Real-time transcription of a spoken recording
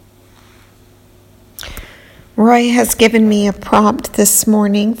Roy has given me a prompt this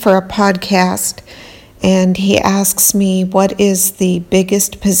morning for a podcast, and he asks me, what is the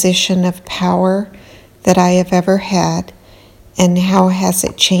biggest position of power that I have ever had, and how has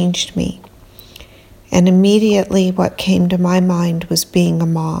it changed me? And immediately what came to my mind was being a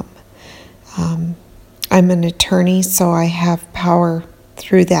mom. I'm an attorney, so I have power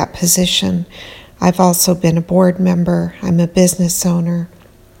through that position. I've also been a board member. I'm a business owner.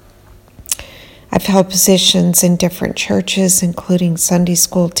 I've held positions in different churches, including Sunday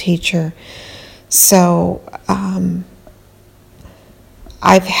school teacher. So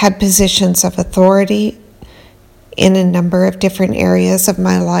I've had positions of authority in a number of different areas of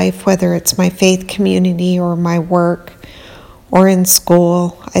my life, whether it's my faith community or my work or in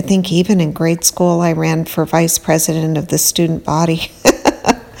school. I think even in grade school I ran for vice president of the student body.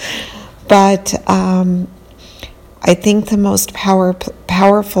 But I think the most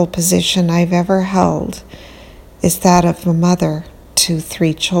powerful position I've ever held is that of a mother to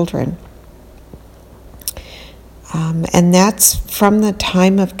 3 children. And that's from the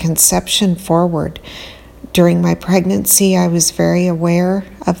time of conception forward. During my pregnancy, I was very aware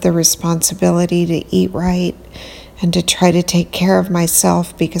of the responsibility to eat right and to try to take care of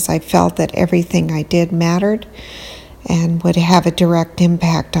myself, because I felt that everything I did mattered and would have a direct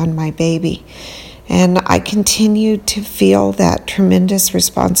impact on my baby. And I continued to feel that tremendous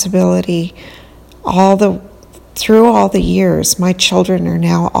responsibility through all the years. My children are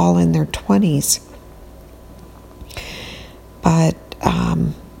now all in their 20s. But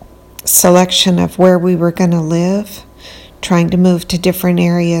selection of where we were going to live, trying to move to different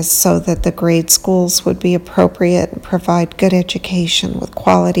areas so that the grade schools would be appropriate and provide good education with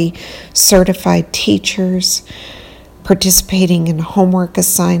quality certified teachers, participating in homework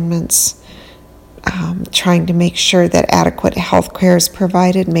assignments, trying to make sure that adequate health care is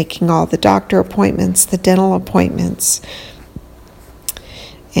provided, making all the doctor appointments, the dental appointments,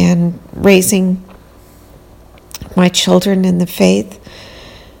 and raising my children in the faith,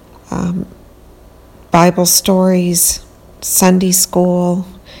 Bible stories, Sunday school,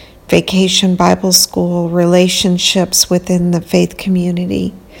 vacation Bible school, relationships within the faith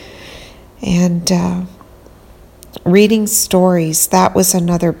community, and reading stories. That was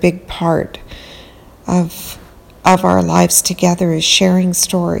another big part of our lives together, is sharing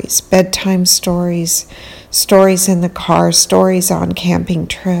stories, bedtime stories, stories in the car, stories on camping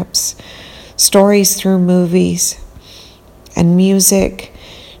trips, stories through movies and music,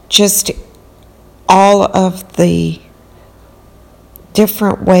 just all of the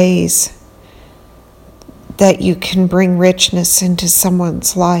different ways that you can bring richness into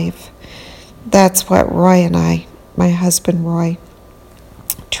someone's life. That's what Roy and I, my husband Roy,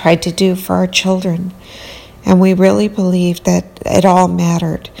 tried to do for our children. And we really believed that it all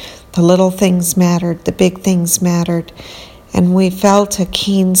mattered. The little things mattered, the big things mattered. And we felt a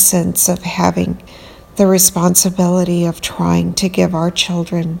keen sense of having the responsibility of trying to give our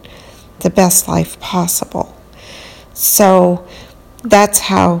children the best life possible. So that's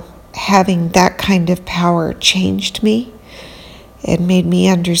how having that kind of power changed me. It made me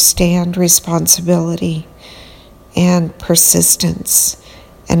understand responsibility and persistence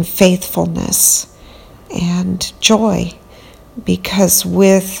and faithfulness and joy, because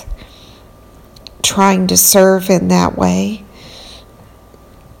with trying to serve in that way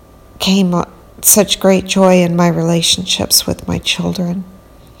came such great joy in my relationships with my children.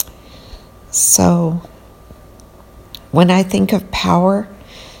 So when I think of power,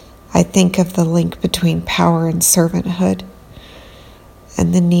 I think of the link between power and servanthood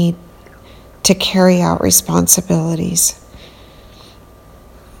and the need to carry out responsibilities